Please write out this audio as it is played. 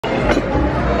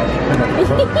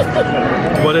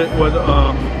What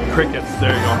crickets,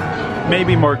 there you go.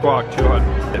 Maybe more guac too.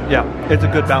 Yeah, it's a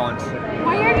good balance.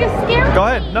 Why are you scared? Go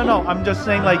ahead. No, I'm just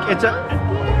saying like it's a,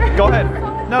 go ahead.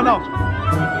 No.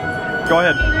 Go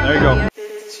ahead, there you go.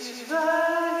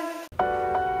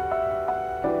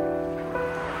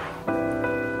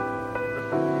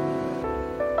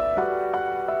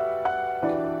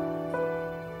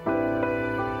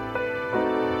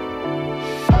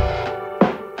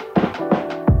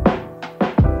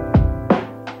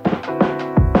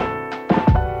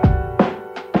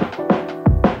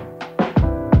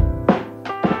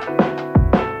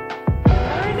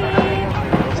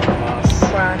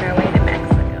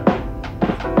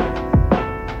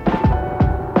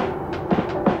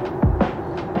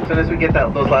 As soon as we get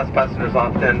those last passengers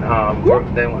off, then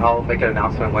I'll make an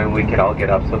announcement when we can all get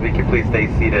up. So if you could please stay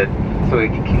seated so we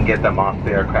can get them off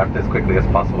the aircraft as quickly as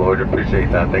possible. We'd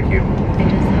appreciate that. Thank you. I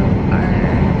just hope our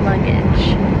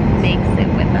luggage makes it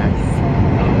with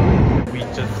us. We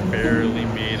just barely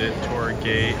made it to our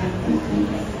gate.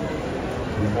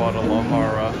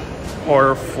 Guadalajara.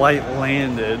 Our flight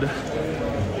landed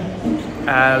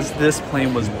as this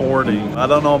plane was boarding. I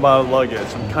don't know about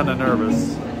luggage. I'm kind of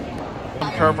nervous.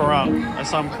 Curve around. I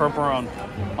saw him curve around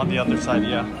on the other side,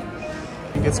 yeah.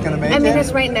 Think it's gonna make it? I mean,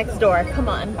 it's right next door. Come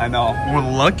on. I know. We're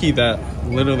lucky that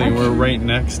literally we're right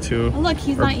next to Look,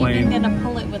 he's our not plane. even gonna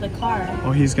pull it with a car.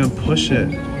 Oh, he's gonna push it.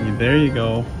 There you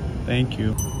go. Thank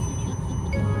you.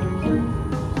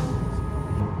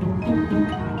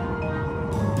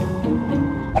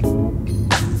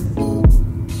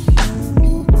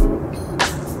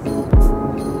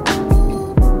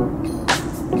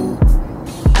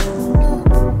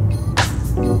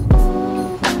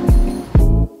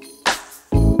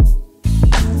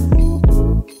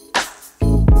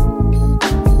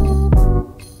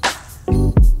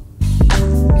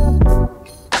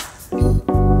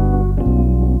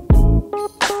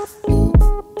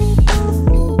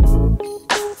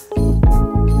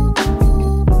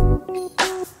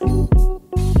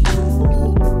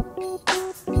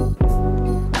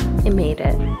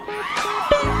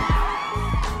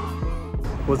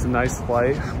 Was a nice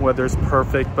flight. Weather's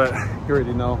perfect, but you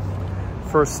already know.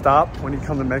 First stop when you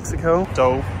come to Mexico,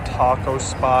 dope taco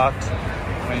spot.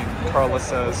 I mean, Carla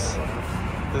says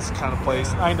this kind of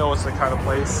place. I know it's the kind of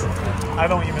place. I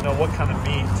don't even know what kind of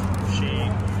meat she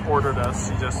ordered us.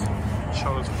 She just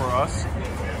chose for us.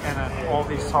 And then all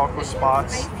these taco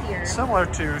spots, similar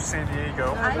to San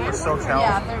Diego or SoCal,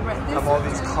 have all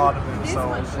these condiments. So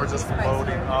we're just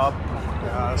loading up. Oh my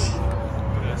gosh.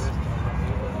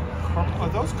 Are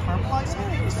those caramelized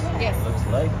eggs? Yes. Looks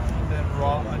like. And then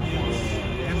raw onions.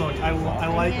 And look, I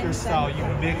like your style. You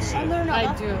mix it.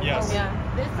 I do. Yes. Oh, yeah.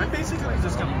 I'm basically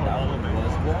just gonna put all of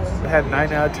it. I had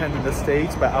 9 out of 10 in the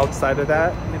States, but outside of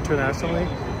that, internationally,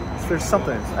 there's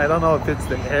something. I don't know if it's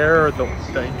the air or the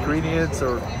ingredients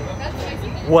or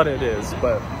what it is,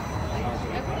 but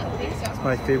it's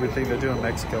my favorite thing to do in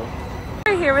Mexico.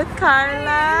 We're here with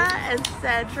Carla and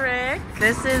Cedric.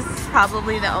 This is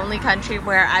probably the only country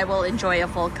where I will enjoy a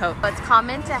full Coke. It's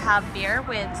common to have beer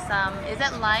with some, is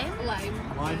it lime?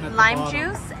 Lime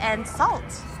juice and salt.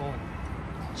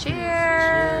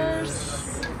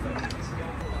 Cheers.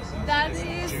 That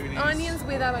is onions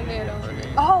with habanero.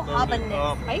 Oh,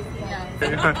 habanero.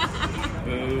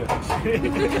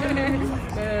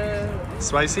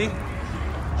 Spicy?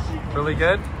 Really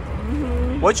good?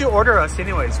 What'd you order us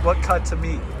anyways? What cut to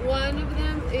meat? One of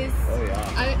them is,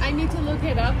 I need to look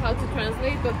it up how to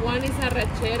translate, but one is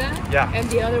arrachera and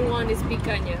the other one is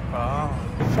picanha. Oh.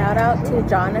 Shout out to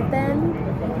Jonathan,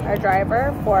 our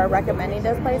driver, for recommending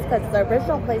this place because the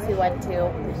original place we went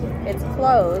to, it's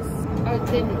closed.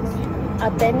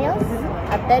 Apeños?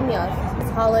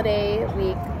 It's holiday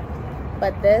week,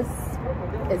 but this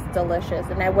is delicious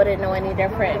and I wouldn't know any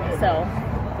different, so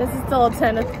this is still a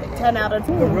 10 out of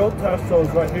 10. The real Testo is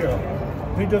right here.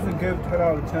 He doesn't give 10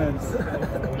 out of 10s.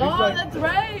 Oh, like, that's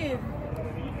right.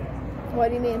 What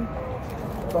do you mean?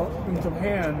 So in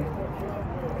Japan,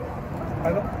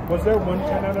 was there one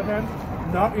 10 out of 10?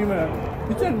 Not even.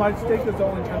 He said my steak is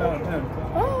only 10 out of 10.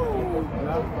 Oh.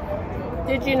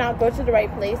 Did you not go to the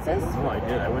right places? No, I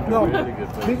did. I went to really good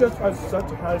places. He just has such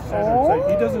high standards. Like,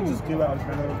 he doesn't just give out 10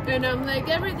 out of 10. And I'm like,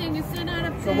 everything is 10 out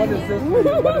of 10. So what is this for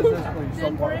you? What is this for you so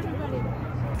 10 for far? everybody.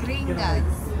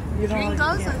 Gringas.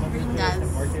 Gringos or gringas?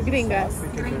 Gringas.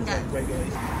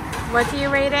 Gringas. What do you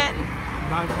rate it?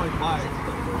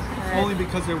 9.5. Only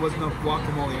because there was no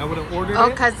guacamole. I would have ordered it. Oh,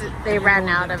 because they ran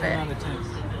out of it. Out of 10.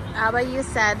 How about you,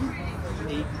 said?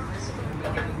 8.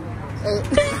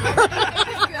 8.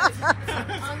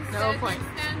 On No point.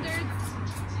 standards,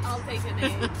 I'll take taken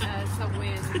it as a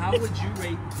win. How would you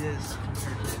rate this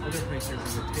compared to other places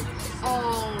you would take this?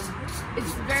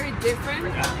 It's very different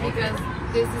because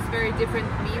this is very different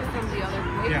meat from the other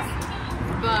place. Yeah.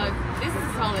 But this is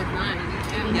a solid 9.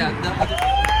 And Yeah.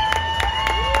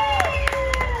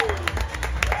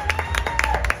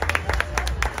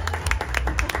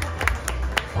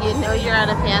 You know you're at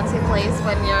a fancy place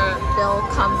when your bill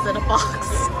comes in a box.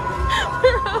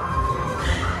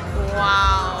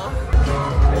 Wow.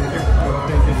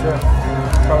 Thank you, sir.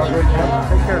 Have a great day.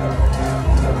 Take care.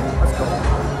 Let's go.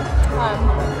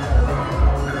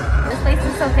 This place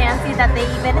is so fancy that they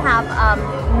even have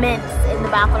mints in the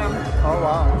bathroom. Oh,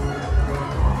 wow.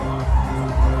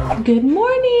 Good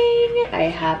morning. I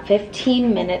have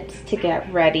 15 minutes to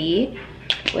get ready,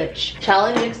 which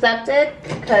challenge accepted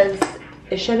because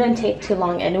it shouldn't take too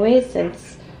long anyway,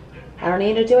 since I don't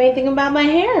need to do anything about my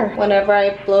hair. Whenever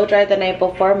I blow dry the night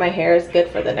before, my hair is good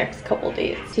for the next couple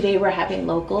days. Today we're having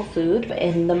local food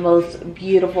in the most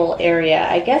beautiful area.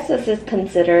 I guess this is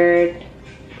considered,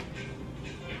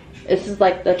 this is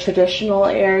like the traditional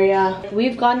area.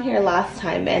 We've gone here last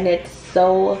time and it's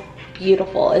so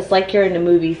beautiful. It's like you're in a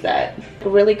movie set.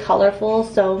 Really colorful,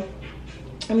 so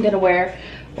I'm gonna wear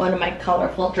one of my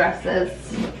colorful dresses.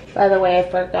 By the way, I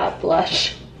forgot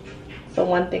blush. So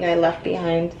one thing I left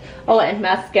behind. Oh, and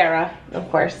mascara, of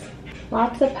course.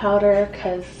 Lots of powder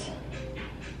because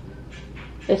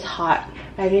it's hot.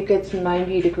 I think it's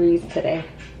 90 degrees today.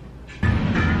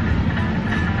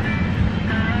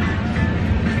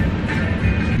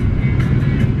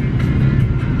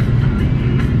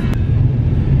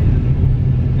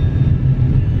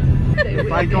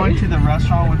 Like going to the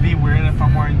restaurant would be weird if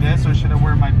I'm wearing this, or should I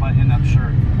wear my button-up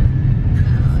shirt?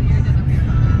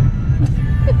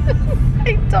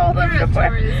 I told him to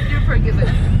wear. You're forgiven.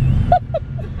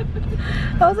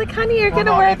 I was like, honey, you're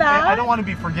gonna wear that? I don't want to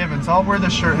be forgiven, so I'll wear the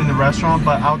shirt in the restaurant,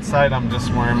 but outside I'm just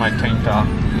wearing my tank top.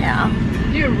 Yeah.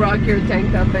 You rock your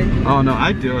tank top, Benji. Oh no,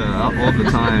 I do it all the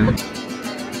time.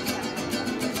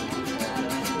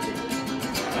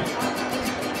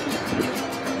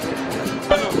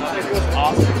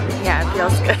 Awesome. Yeah, it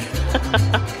feels good.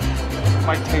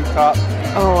 My tank top.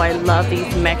 Oh, I love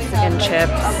these Mexican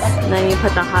chips. And then you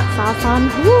put the hot sauce on.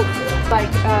 Woo.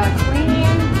 Like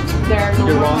cream. They're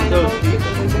normal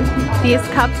kind. These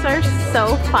cups are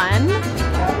so fun.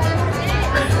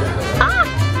 Ah!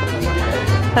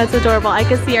 That's adorable. I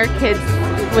could see our kids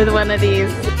with one of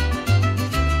these.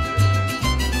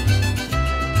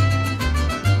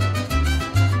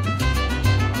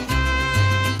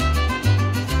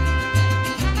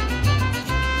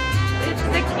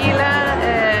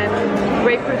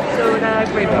 Grapefruit soda,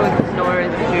 grapefruit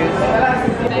orange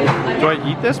juice. Do I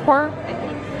eat this part?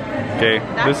 Okay,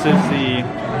 this is the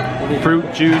fruit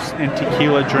juice and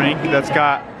tequila drink that's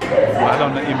got, I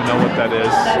don't even know what that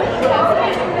is.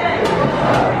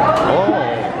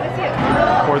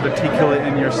 Oh, pour the tequila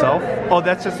in yourself. Oh,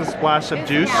 that's just a splash of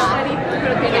juice?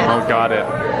 Oh, got it.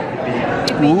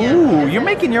 Ooh, you're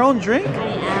making your own drink?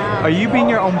 Are you being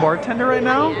your own bartender right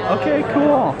now? Okay,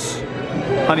 cool.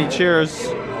 Honey, cheers.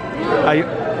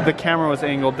 The camera was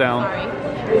angled down. Sorry.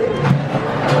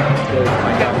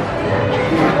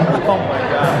 Oh my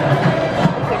god.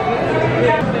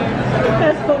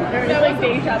 That's so weird. Like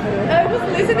deja vu. I was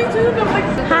listening to them. I'm like,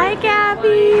 hi,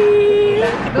 Gabby.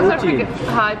 those are pretty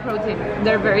high protein.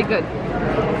 They're very good.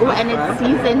 Ooh, and it's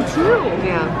season 2.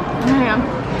 Yeah.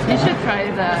 You should try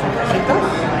the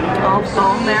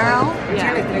bone marrow.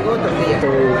 Yeah.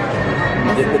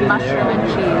 This is mushroom and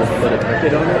cheese.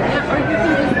 Yeah, or you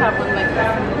can just have one like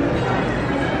that.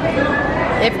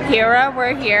 If Kira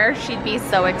were here, she'd be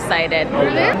so excited.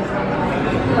 Really?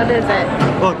 What is it?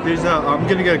 Look, there's I'm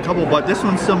gonna get a couple, but this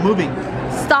one's still moving.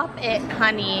 Stop it,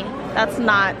 honey. That's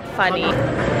not funny.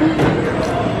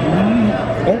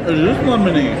 Oh, it is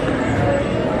lemony.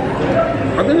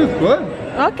 I think it's good.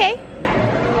 Okay.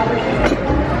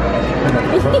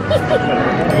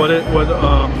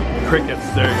 Crickets,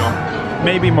 there you go.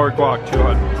 Maybe more guac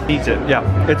too. Eats it, yeah.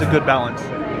 It's a good balance.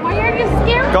 Why are you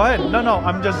scared? Go ahead. No,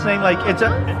 I'm just saying like it's a,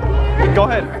 go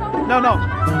ahead. No.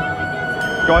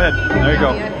 Go ahead, there you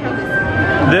go.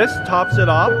 This tops it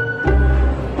off.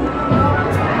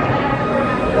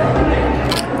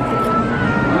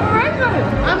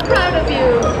 I'm proud of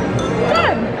you.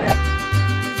 Good.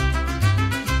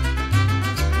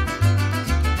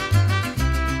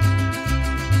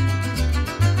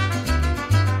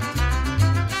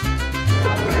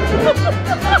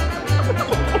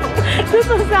 This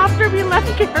was after we left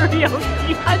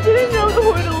karaoke. I didn't know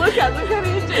who to look at. Look at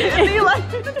it.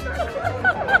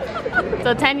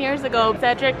 So 10 years ago,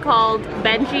 Cedric called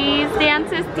Benji's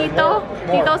dances Tito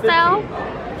style.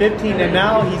 15, and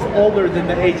now he's older than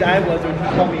the age I was when he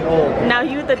called me old. Now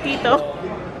you the Tito.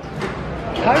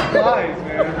 Time flies,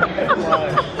 man. Time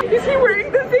flies. Is he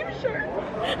wearing the same shirt?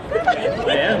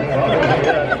 I am.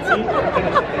 Yeah, see?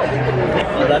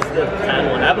 Oh, that's the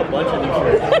tan one. I have a bunch of these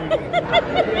shirts.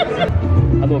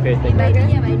 I'm okay, thank you.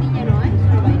 Vainilla no hay,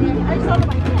 vainilla. Hay solo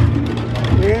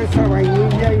vainilla. Esa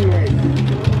vainilla y esa.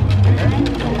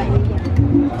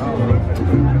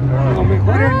 Lo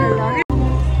mejor en el área.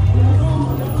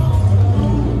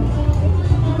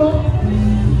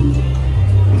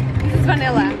 This is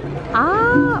vanilla.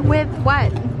 Ah, with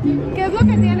what? ¿Qué es lo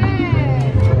que tiene?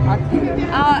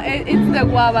 It's the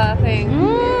guava thing.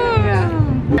 Yeah.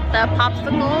 The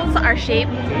popsicles are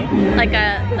shaped like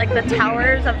the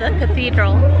towers of the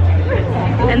cathedral,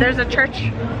 and there's a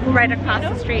church right across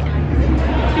the street.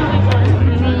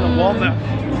 Walnut.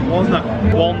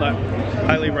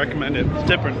 Highly recommend it. It's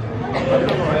different.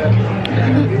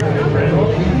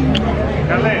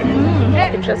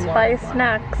 You just buy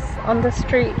snacks on the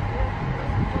street.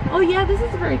 Oh yeah, this is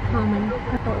very common.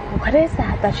 What is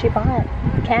that she bought?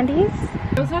 Candies?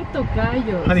 Those are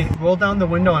tocayos. Honey, roll down the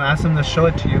window and ask them to show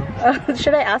it to you.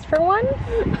 Should I ask for one?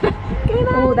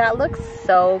 Oh, that looks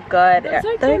so good.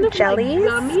 They're jellies?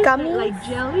 Like gummies? Like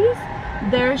jellies.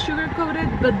 They're sugar coated,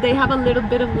 but they have a little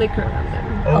bit of liquor on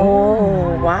them.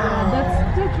 Oh, wow.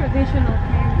 That's the traditional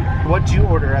candy. What'd you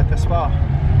order at the spa?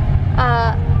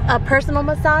 A personal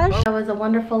massage. That was a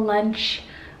wonderful lunch.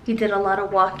 We did a lot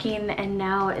of walking, and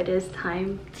now it is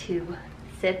time to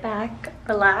sit back,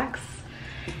 relax,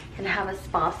 and have a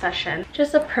spa session.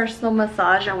 Just a personal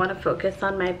massage. I want to focus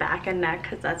on my back and neck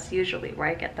because that's usually where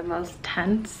I get the most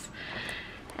tense.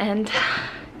 And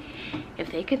if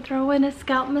they could throw in a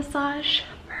scalp massage,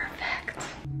 perfect.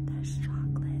 There's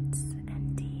chocolates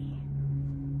and tea.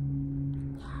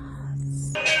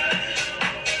 Yes.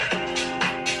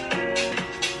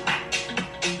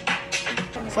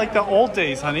 It's like the old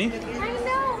days, honey. I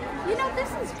know. You know, this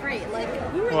is great. Like,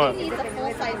 who really needs a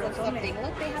full size of something?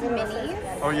 Look, they have minis.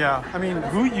 Oh yeah, I mean,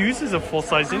 who uses a full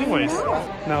size anyways?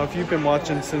 Now, if you've been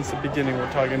watching since the beginning, we're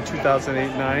talking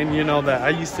 2008-9, you know that I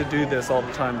used to do this all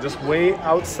the time. Just wait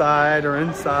outside or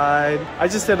inside. I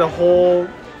just did a whole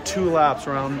 2 laps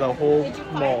around the whole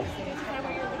mall.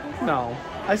 No,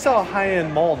 I saw a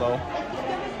high-end mall though.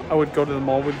 I would go to the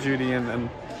mall with Judy and then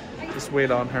just wait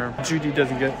on her. Judy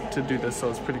doesn't get to do this, so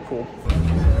it's pretty cool.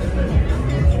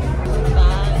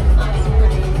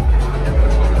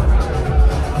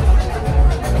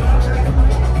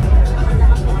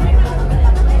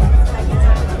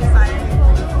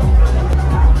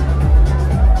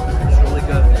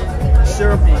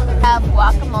 Have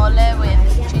guacamole with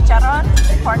chicharron,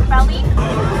 pork belly.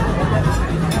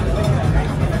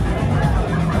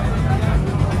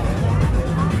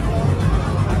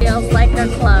 Feels like a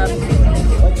club.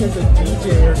 Like there's a DJ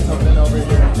or something over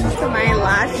here. So my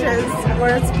lashes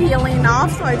were peeling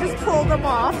off, so I just pulled them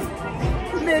off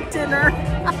mid-dinner.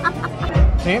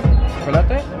 Sí,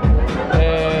 chocolate.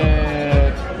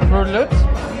 Fruit Loops.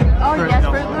 Oh yes,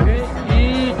 Fruit Loops.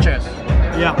 Y chess.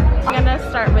 Yeah. I'm gonna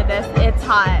start with this. It's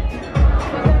hot.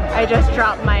 I just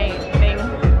dropped my